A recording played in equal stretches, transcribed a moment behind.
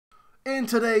In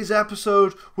today's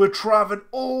episode, we're travelling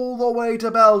all the way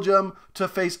to Belgium to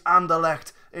face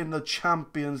Anderlecht in the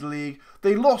Champions League.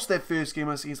 They lost their first game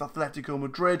against Atletico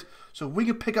Madrid, so we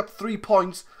can pick up 3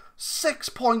 points. 6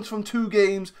 points from 2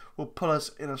 games will put us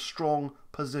in a strong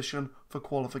position for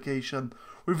qualification.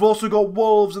 We've also got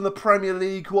Wolves in the Premier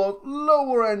League, who are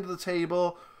lower end of the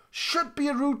table. Should be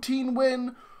a routine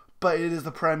win, but it is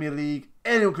the Premier League.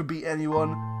 Anyone could beat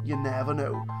anyone. You never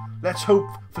know. Let's hope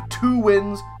for 2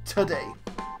 wins today.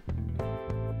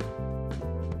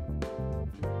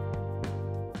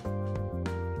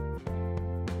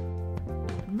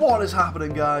 What is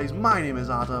happening, guys? My name is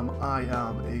Adam, I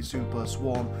am a Super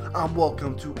Swan, and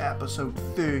welcome to episode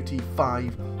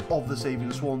 35 of the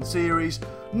Saving Swans series.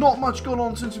 Not much going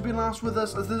on since you've been last with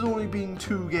us, as there's only been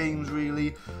 2 games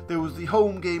really. There was the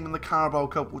home game in the Carabao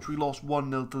Cup, which we lost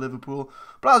 1-0 to Liverpool,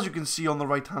 but as you can see on the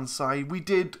right hand side, we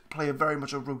did play very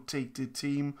much a rotated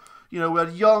team. You know, we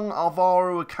had Young,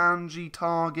 Alvaro, Akanji,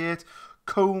 Target,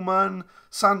 Coman,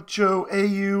 Sancho,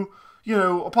 Ayew. You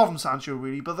know, apart from Sancho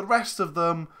really, but the rest of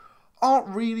them aren't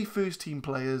really first team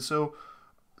players, so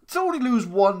to only lose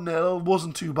 1-0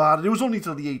 wasn't too bad. It was only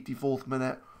till the 84th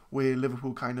minute where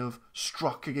Liverpool kind of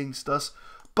struck against us,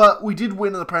 but we did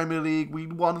win in the Premier League. We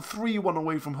won 3-1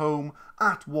 away from home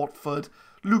at Watford.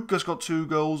 Lucas got 2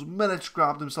 goals, Milic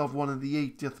grabbed himself one in the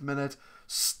 80th minute.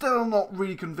 Still not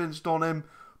really convinced on him,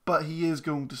 but he is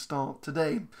going to start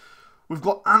today. We've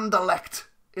got Anderlecht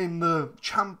in the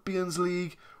Champions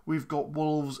League. We've got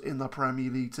Wolves in the Premier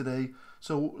League today.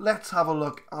 So let's have a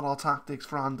look at our tactics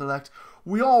for Anderlecht.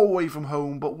 We are away from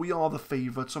home, but we are the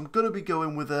favourites. So I'm going to be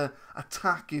going with an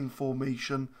attacking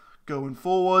formation going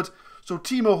forward. So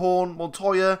Timo Horn,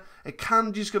 Montoya,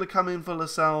 Akanji's going to come in for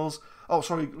Lascelles. Oh,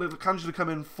 sorry, Akanji's going to come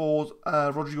in for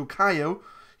Rodrigo Caio.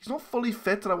 He's not fully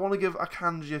fit, and I want to give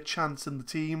Akanji a chance in the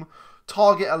team.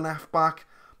 Target a left back.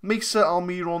 Mesa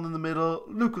Almiron in the middle.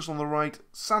 Lucas on the right.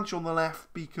 Sancho on the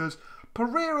left, because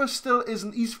Pereira still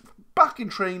isn't. He's back in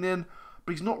training,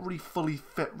 but he's not really fully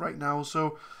fit right now.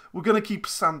 So we're going to keep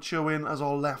Sancho in as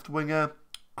our left winger.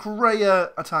 Correa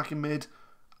attacking mid,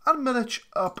 and Milic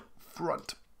up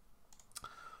front.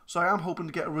 So I am hoping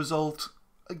to get a result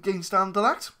against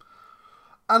Anderlecht.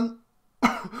 And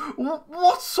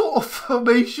what sort of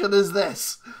formation is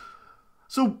this?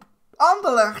 So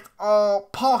Anderlecht are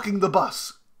parking the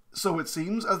bus, so it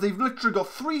seems, as they've literally got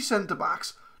 3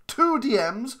 centre-backs, 2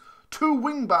 DMs, 2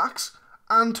 wing-backs,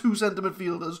 and 2 centre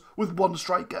midfielders with 1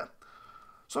 striker.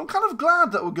 So I'm kind of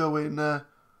glad that we're going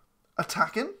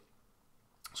attacking.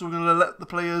 So we're going to let the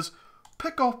players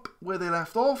pick up where they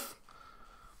left off,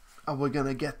 and we're going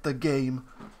to get the game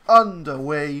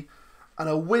underway. And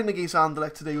a win against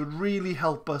Anderlecht today would really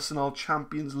help us in our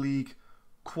Champions League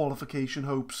qualification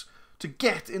hopes to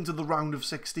get into the round of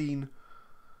 16.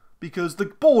 Because the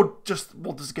board just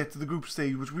wants us to get to the group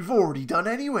stage, which we've already done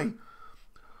anyway.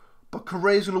 But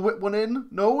Correa's going to whip one in.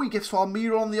 No, he gets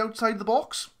Almira on the outside of the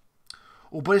box.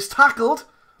 Oh, but it's tackled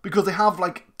because they have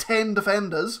like 10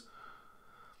 defenders.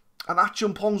 And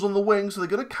Achampong's on the wing, so they're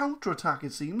going to counter-attack,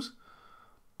 it seems.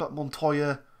 But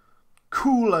Montoya,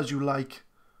 cool as you like,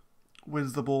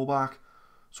 wins the ball back.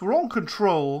 So we're on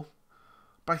control.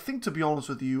 But I think, to be honest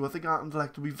with you, I think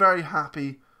Anderlecht will be very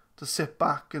happy to sit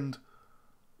back and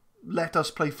let us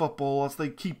play football as they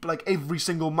keep like every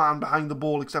single man behind the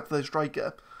ball except for their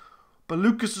striker. But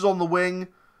Lucas is on the wing.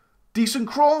 Decent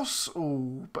cross.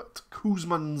 Oh, but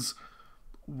Koosman's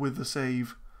with the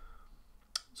save.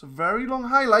 It's a very long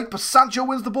highlight, but Sancho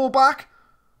wins the ball back.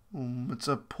 It's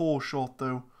a poor shot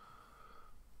though.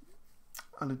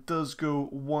 And it does go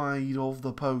wide of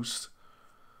the post.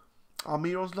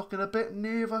 Almiron's looking a bit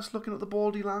nervous, looking at the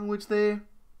body language there.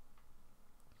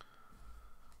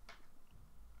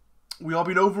 We are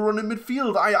being overrun in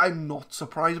midfield. I'm not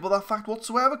surprised about that fact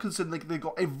whatsoever, considering they've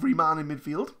got every man in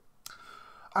midfield.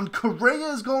 And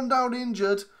Correa's gone down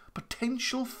injured.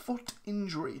 Potential foot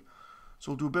injury.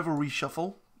 So we'll do a bit of a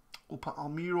reshuffle. We'll put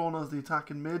Almiron as the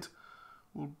attacking mid.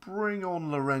 We'll bring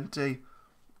on Llorente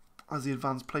as the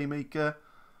advanced playmaker.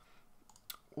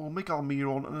 We'll make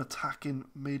Almiron an attacking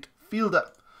midfielder.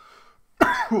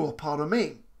 Oh, pardon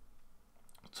me.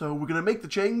 So we're going to make the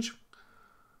change,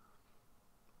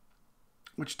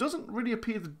 which doesn't really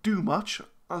appear to do much,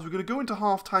 as we're going to go into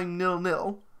half-time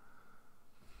 0-0.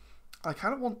 I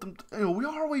kind of want them to, you know, we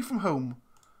are away from home,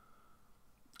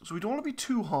 so we don't want to be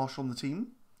too harsh on the team,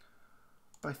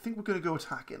 but I think we're going to go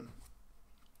attacking.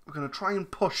 We're going to try and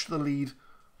push the lead,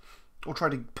 or try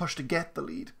to push to get the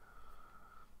lead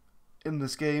in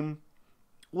this game.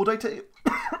 Would I take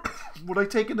would I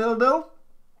take a 0-0?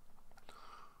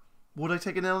 Would I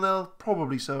take a 0-0?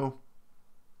 Probably so.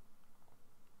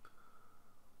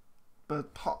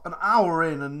 But an hour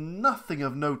in and nothing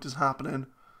of note is happening.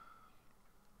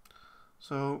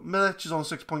 So Milic is on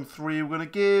 6.3. We're gonna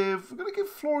give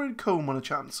Florian Koeman a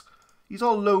chance. He's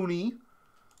all loanee,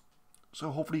 so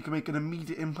hopefully he can make an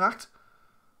immediate impact.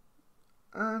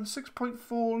 And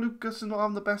 6.4, Lucas is not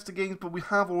having the best of games, but we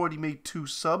have already made 2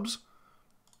 subs.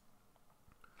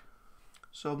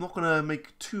 So I'm not going to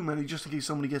make too many just in case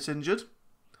somebody gets injured.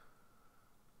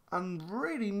 And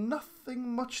really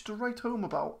nothing much to write home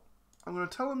about. I'm going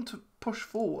to tell him to push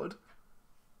forward.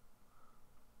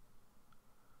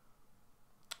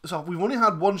 So we've only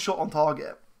had 1 shot on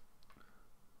target.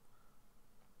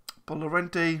 But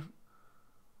Llorente,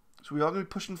 so we are going to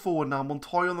be pushing forward now.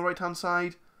 Montoya on the right hand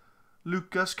side.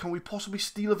 Lucas, can we possibly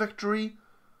steal a victory?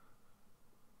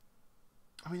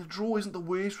 I mean, a draw isn't the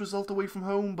worst result away from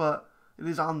home, but it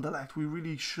is Anderlecht. We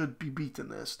really should be beating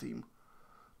this team.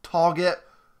 Target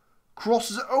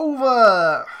crosses it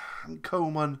over, and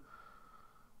Koeman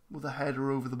with a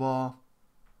header over the bar.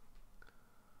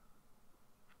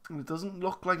 And it doesn't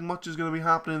look like much is going to be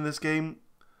happening in this game,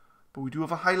 but we do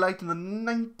have a highlight in the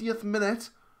 90th minute,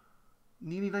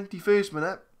 nearly 91st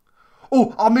minute.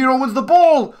 Oh, Almiron wins the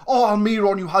ball! Oh,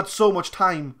 Almiron, you had so much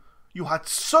time. You had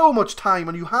so much time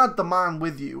and you had the man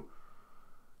with you.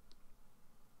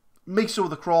 Mesa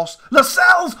with the cross.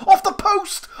 Lascelles off the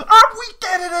post! And we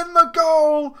get it in the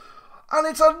goal! And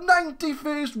it's a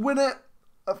 91st winner.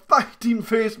 A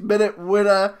 91st minute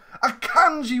winner.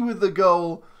 Akanji with the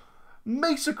goal.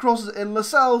 Mesa crosses it in.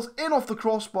 Lascelles in off the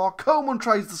crossbar. Koeman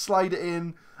tries to slide it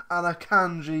in. And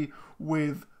Akanji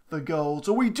with the goal.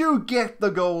 So we do get the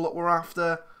goal that we're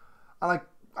after, and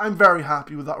I'm very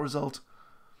happy with that result.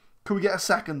 Could we get a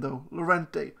second though?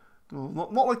 Llorente. No,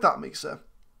 not like that, Mesa.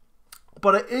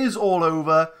 But it is all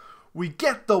over. We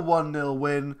get the 1-0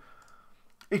 win.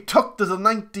 It took us a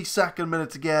 92nd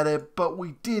minute to get it, but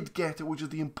we did get it, which is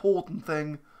the important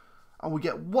thing. And we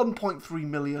get 1.3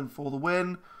 million for the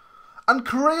win. And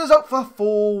Correa's out for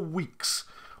 4 weeks,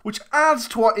 which adds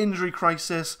to our injury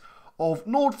crisis of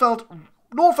Nordfeldt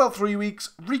 3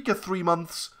 weeks, Rika 3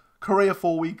 months, Correa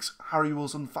 4 weeks, Harry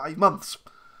Wilson 5 months.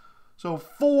 So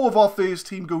 4 of our first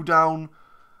team go down,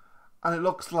 and it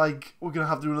looks like we're going to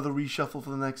have to do another reshuffle for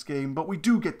the next game. But we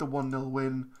do get the 1-0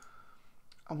 win,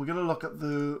 and we're going to look at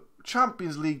the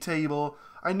Champions League table.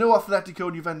 I know Atletico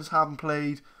and Juventus haven't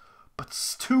played,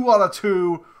 but 2 out of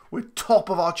 2, we're top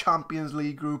of our Champions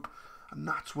League group, and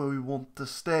that's where we want to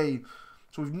stay.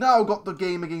 So we've now got the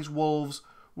game against Wolves,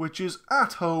 which is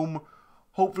at home.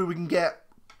 Hopefully we can get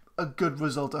a good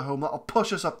result at home. That'll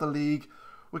push us up the league.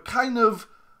 We're kind of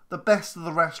the best of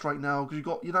the rest right now, because you've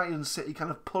got United and City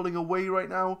kind of pulling away right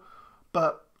now.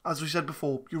 But as we said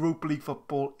before, Europa League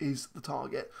football is the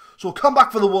target. So we'll come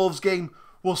back for the Wolves game.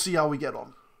 We'll see how we get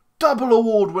on. Double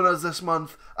award winners this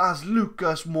month, as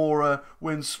Lucas Moura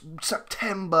wins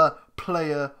September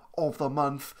Player of the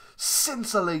Month.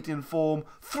 Scintillating form,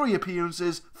 3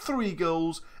 appearances, 3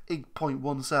 goals,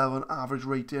 8.17 average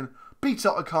rating. Beats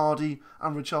out Icardi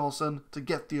and Richarlison to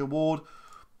get the award.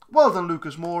 Well done,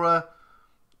 Lucas Moura.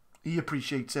 He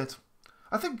appreciates it.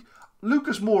 I think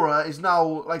Lucas Moura is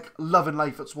now like loving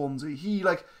life at Swansea.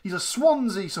 He's a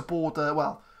Swansea supporter.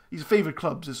 Well, his favourite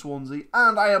clubs is Swansea,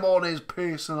 and I am on his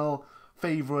personal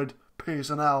favourite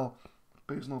personnel.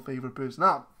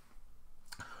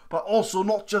 But also,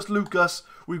 not just Lucas,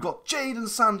 we've got Jadon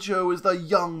Sancho as the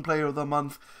young player of the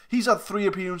month. He's had 3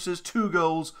 appearances, 2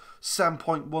 goals,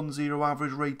 7.10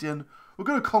 average rating. We're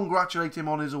going to congratulate him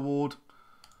on his award,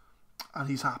 and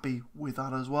he's happy with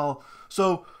that as well.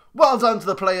 So, well done to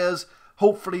the players.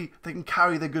 Hopefully, they can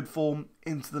carry their good form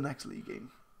into the next league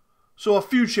game. So, a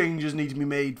few changes need to be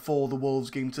made for the Wolves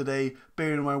game today,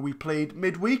 bearing in mind we played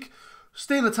midweek.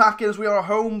 Staying attacking as we are at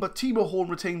home, but Timo Horn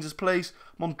retains his place.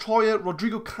 Montoya,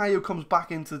 Rodrigo Caio comes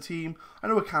back into the team. I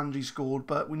know Akanji scored,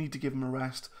 but we need to give him a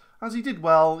rest, as he did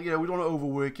well. You know, we don't want to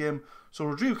overwork him. So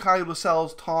Rodrigo Caio,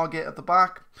 Lascelles, target at the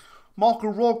back. Marco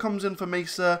Rog comes in for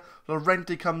Mesa.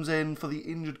 Llorente comes in for the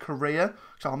injured Correa.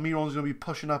 So Almiron's going to be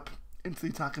pushing up into the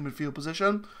attacking midfield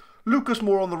position. Lucas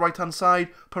Moura on the right-hand side.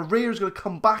 Pereira's going to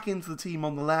come back into the team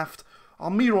on the left.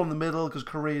 Almiron in the middle because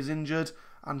Correa's injured.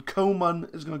 And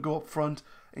Koeman is going to go up front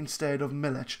instead of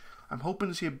Milic. I'm hoping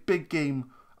to see a big game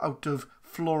out of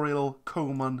Florian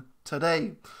Koeman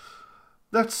today.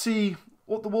 Let's see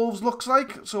what the Wolves looks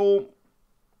like. So,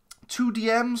 2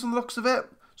 DMs on the looks of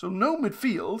it. So, no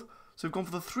midfield. So, they've gone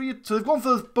for the 3. So, they've gone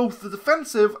for both the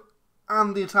defensive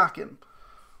and the attacking,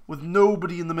 with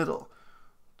nobody in the middle.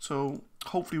 So,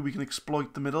 hopefully we can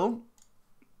exploit the middle.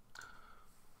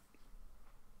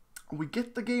 We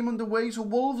get the game underway. So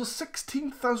Wolves are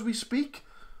 16th as we speak.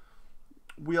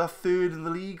 We are 3rd in the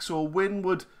league, so a win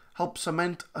would help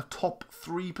cement a top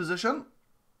 3 position.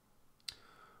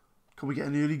 Can we get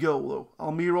an early goal though?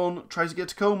 Almiron tries to get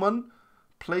to Coman.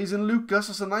 Plays in Lucas.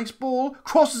 That's a nice ball.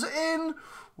 Crosses it in.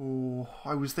 Oh,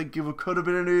 I was thinking it could have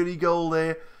been an early goal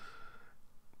there.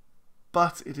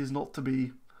 But it is not to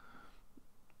be.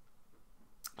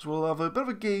 So we'll have a bit of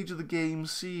a gauge of the game,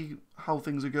 see how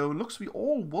things are going. Looks to be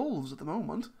all Wolves at the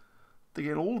moment. They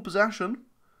get all the possession.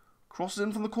 Crosses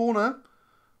in from the corner.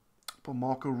 But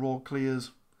Marco Rog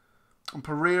clears. And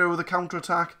Pereira with a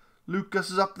counter-attack. Lucas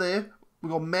is up there.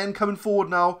 We've got men coming forward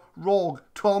now. Rog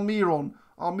to Almiron.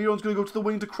 Almiron's going to go to the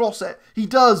wing to cross it. He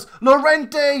does.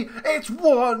 Llorente. It's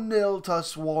 1-0 to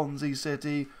Swansea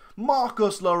City.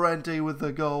 Marcus Llorente with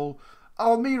the goal.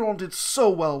 Almiron did so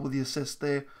well with the assist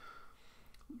there.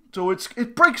 So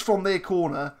it breaks from their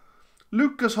corner.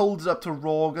 Lucas holds it up to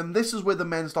Rog, and this is where the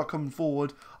men start coming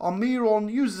forward. Almiron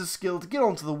uses his skill to get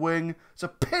onto the wing. It's a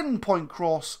pinpoint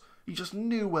cross. He just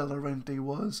knew where Llorente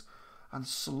was and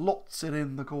slots it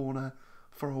in the corner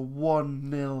for a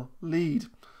 1-0 lead.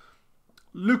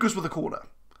 Lucas with the corner.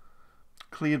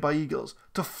 Cleared by Eagles.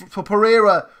 For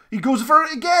Pereira. He goes for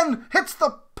it again. Hits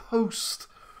the post.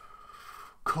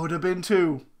 Could have been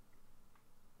 2.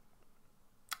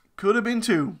 Could have been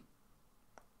 2.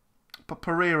 But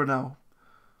Pereira now.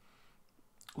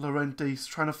 Llorente's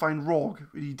trying to find Rog.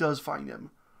 He does find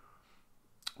him.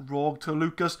 Rog to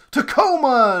Lucas. To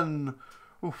Coman!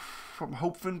 Oof, I'm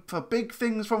hoping for big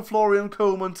things from Florian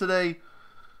Coman today.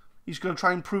 He's going to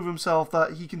try and prove himself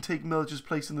that he can take Miller's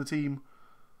place in the team.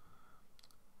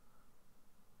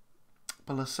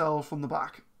 But Lascelles from the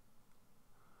back.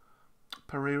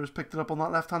 Pereira's picked it up on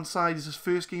that left-hand side. It's his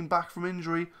first game back from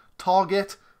injury.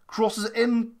 Target. Crosses it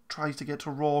in. Tries to get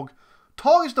to Rog.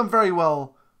 Target's done very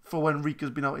well for when Rika's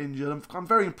been out injured. I'm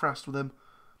very impressed with him.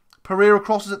 Pereira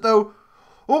crosses it though.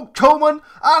 Oh, Coman.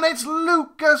 And it's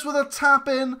Lucas with a tap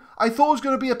in. I thought it was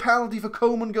going to be a penalty for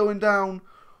Coman going down.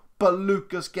 But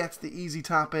Lucas gets the easy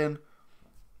tap in.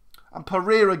 And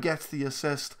Pereira gets the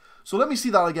assist. So let me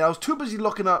see that again. I was too busy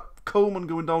looking at Coman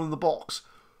going down in the box.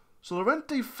 So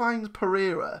Llorente finds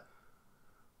Pereira.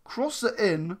 Crosses it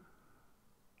in.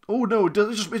 Oh no,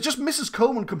 it just misses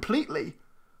Coman completely.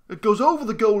 It goes over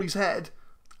the goalie's head.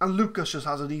 And Lucas just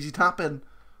has an easy tap in.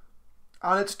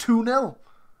 And it's 2-0.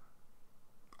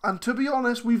 And to be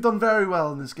honest, we've done very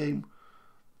well in this game.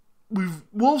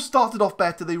 Wolves started off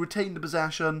better. They retained the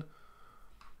possession.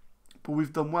 But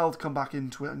we've done well to come back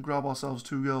into it and grab ourselves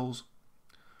 2 goals.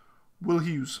 Will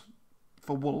Hughes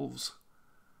for Wolves.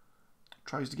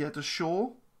 Tries to get to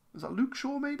Shaw. Is that Luke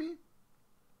Shaw maybe?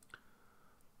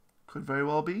 Could very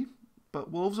well be. But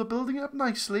Wolves are building it up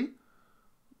nicely.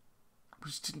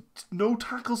 No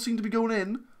tackles seem to be going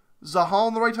in. Zaha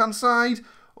on the right-hand side.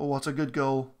 Oh, what a good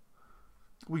goal.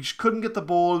 We couldn't get the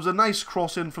ball. It was a nice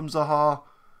cross in from Zaha.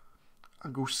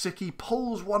 And Gosicki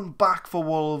pulls one back for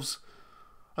Wolves.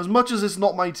 As much as it's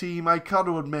not my team, I got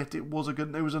to admit it was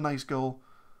a nice goal.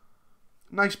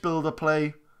 Nice build-up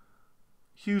play.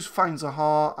 Hughes finds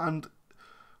Zaha, and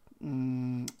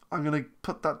I'm going to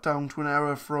put that down to an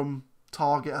error from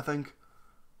Target, I think.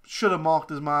 Should have marked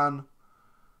his man.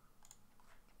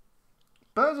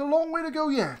 But there's a long way to go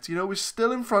yet. You know, we're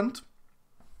still in front.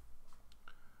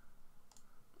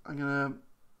 I'm going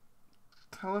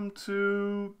to tell him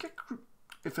to get,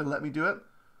 if he'll let me do it,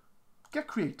 get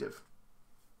creative.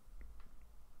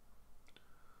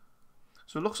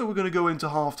 So it looks like we're going to go into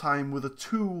half-time with a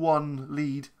 2-1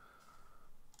 lead.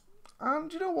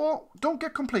 And you know what? Don't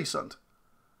get complacent.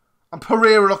 And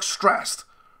Pereira looks stressed.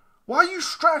 Why are you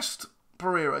stressed,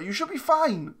 Pereira? You should be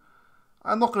fine.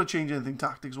 I'm not going to change anything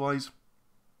tactics-wise.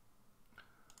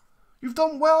 You've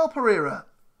done well, Pereira.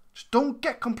 Just don't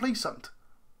get complacent.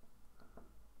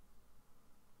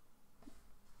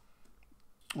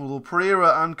 Although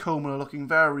Pereira and Coman are looking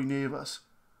very nervous.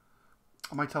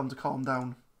 I might tell them to calm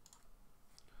down.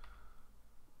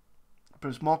 But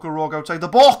it's Marco Rog outside the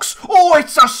box. Oh,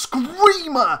 it's a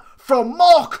screamer from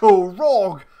Marco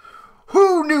Rog.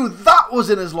 Who knew that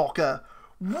was in his locker?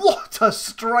 What a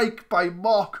strike by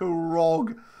Marco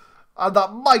Rog. And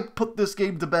that might put this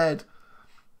game to bed.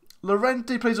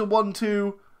 Llorente plays a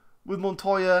 1-2 with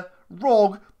Montoya.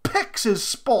 Rog picks his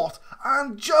spot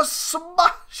and just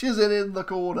smashes it in the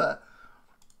corner.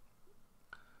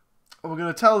 And we're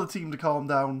going to tell the team to calm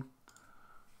down,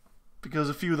 because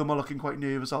a few of them are looking quite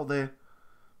nervous out there.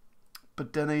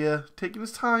 But Denayer taking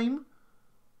his time.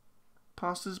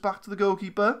 Passes back to the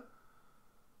goalkeeper.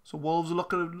 So Wolves are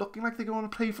looking like they're going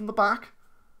to play from the back.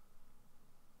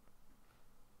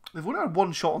 They've only had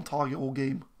one shot on target all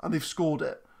game, and they've scored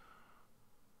it.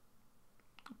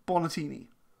 Bonatini.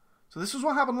 So this is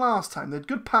what happened last time. They had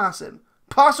good passing.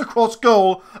 pass across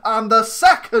goal, and the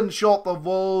second shot of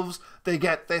Wolves, they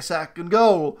get their second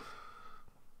goal.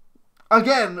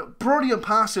 Again, brilliant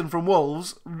passing from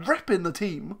Wolves, ripping the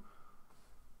team,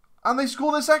 and they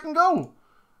score their second goal.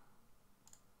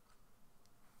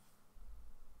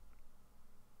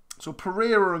 So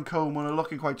Pereira and Coleman are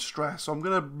looking quite stressed, so I'm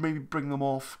going to maybe bring them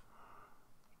off.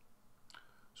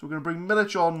 So we're going to bring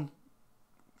Milic on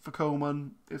for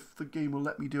Coleman, if the game will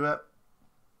let me do it.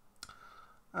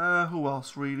 Who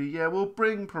else, really? Yeah, we'll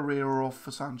bring Pereira off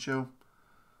for Sancho,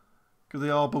 because they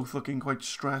are both looking quite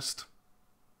stressed.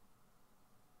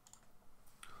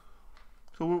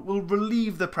 So we'll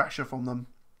relieve the pressure from them.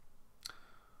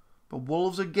 But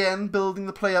Wolves again building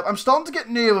the play up. I'm starting to get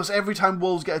nervous every time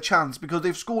Wolves get a chance because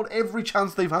they've scored every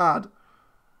chance they've had.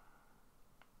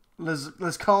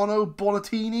 Lescano,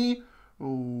 Bonatini.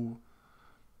 Ooh.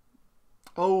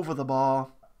 Over the bar.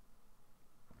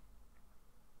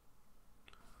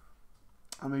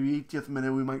 And maybe 80th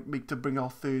minute we might make to bring our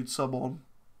third sub on.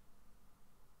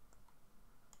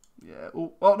 Yeah.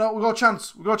 Oh no, we got a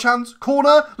chance. We got a chance.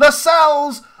 Corner.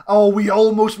 Lascelles. Oh, we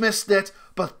almost missed it.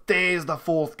 But there's the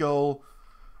fourth goal.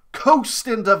 Coast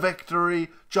into victory.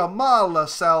 Jamal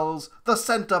Lascelles, the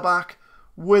centre-back,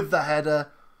 with the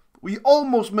header. We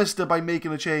almost missed it by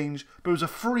making a change, but it was a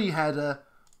free header.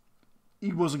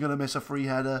 He wasn't going to miss a free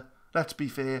header. Let's be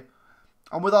fair.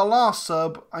 And with our last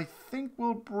sub, I think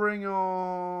we'll bring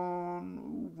on...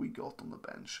 Who we got on the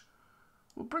bench?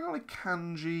 We'll bring on a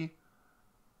Kanji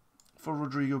for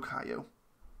Rodrigo Cayo.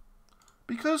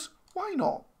 Because, why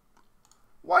not?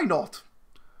 Why not?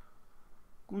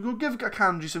 We'll give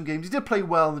Akanji some games. He did play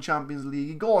well in the Champions League.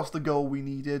 He got us the goal we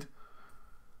needed.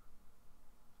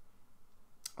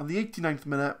 On the 89th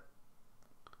minute,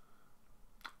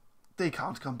 they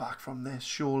can't come back from this,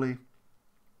 surely.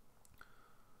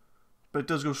 But it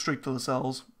does go straight to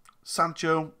Lascelles.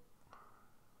 Sancho,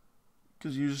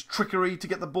 because he used trickery to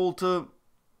get the ball to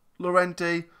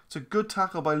Llorente. It's a good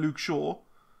tackle by Luke Shaw.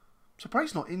 I'm surprised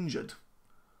he's not injured,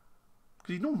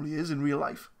 because he normally is in real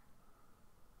life.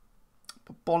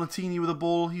 But Bonatini with the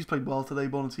ball. He's played well today,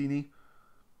 Bonatini.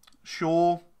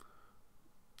 Shaw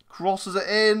crosses it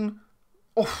in.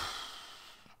 Oh,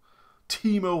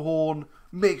 Timo Horn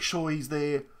makes sure he's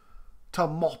there to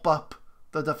mop up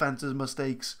the defence's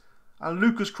mistakes. And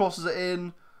Lucas crosses it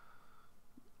in.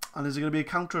 And is it going to be a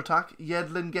counter-attack?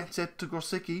 Yedlin gets it to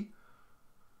Grosicki.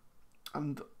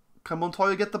 And can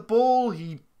Montoya get the ball?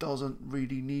 He doesn't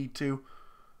really need to.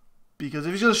 Because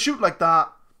if he's going to shoot like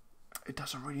that, it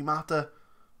doesn't really matter.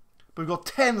 But we've got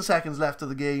 10 seconds left of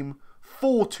the game.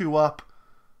 4-2 up.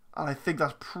 And I think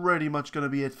that's pretty much going to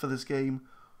be it for this game.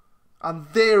 And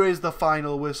there is the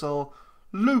final whistle.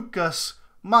 Lucas,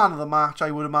 man of the match,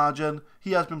 I would imagine.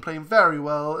 He has been playing very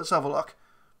well. Let's have a look.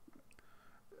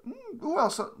 Who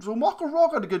else? So Marco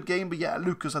Rock had a good game, but yeah,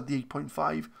 Lucas had the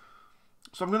 8.5.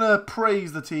 So I'm going to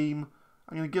praise the team.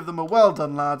 I'm going to give them a well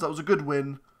done, lads. That was a good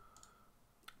win.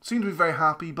 Seem to be very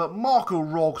happy, but Marco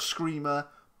Rog screamer,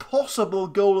 possible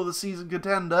goal of the season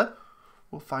contender.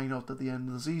 We'll find out at the end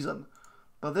of the season.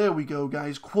 But there we go,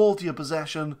 guys. Quality of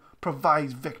possession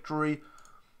provides victory.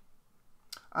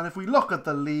 And if we look at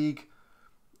the league,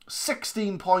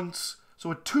 16 points. So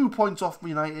we're 2 points off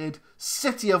United.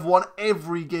 City have won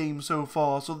every game so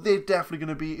far. So they're definitely going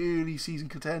to be early season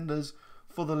contenders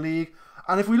for the league.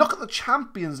 And if we look at the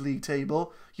Champions League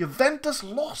table, Juventus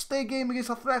lost their game against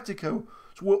Atletico.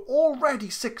 So we're already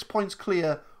 6 points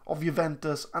clear of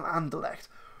Juventus and Anderlecht.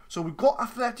 So we've got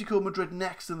Atletico Madrid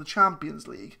next in the Champions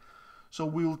League. So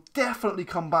we'll definitely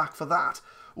come back for that.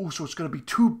 Also, it's going to be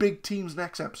two big teams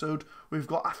next episode. We've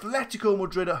got Atletico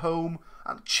Madrid at home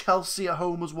and Chelsea at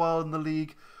home as well in the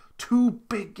league. Two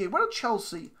big games. Where are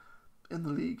Chelsea in the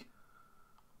league?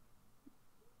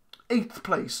 8th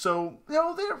place. So, you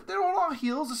know, they're on our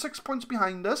heels. They're 6 points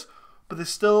behind us. But they're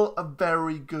still a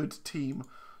very good team.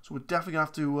 So we're definitely going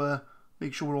to have to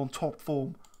make sure we're on top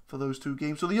form for those two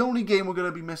games. So the only game we're going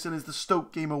to be missing is the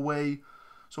Stoke game away.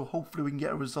 So hopefully we can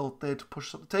get a result there to push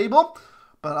us up the table.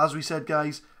 But as we said,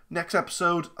 guys, next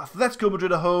episode, Atletico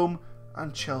Madrid at home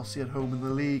and Chelsea at home in the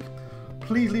league.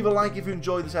 Please leave a like if you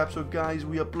enjoyed this episode, guys.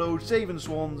 We upload Saving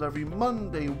Swans every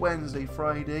Monday, Wednesday,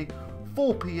 Friday,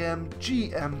 4 PM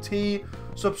GMT.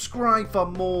 Subscribe for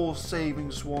more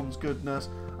Saving Swans goodness,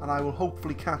 and I will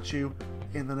hopefully catch you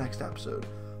in the next episode.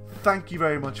 Thank you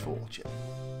very much for watching.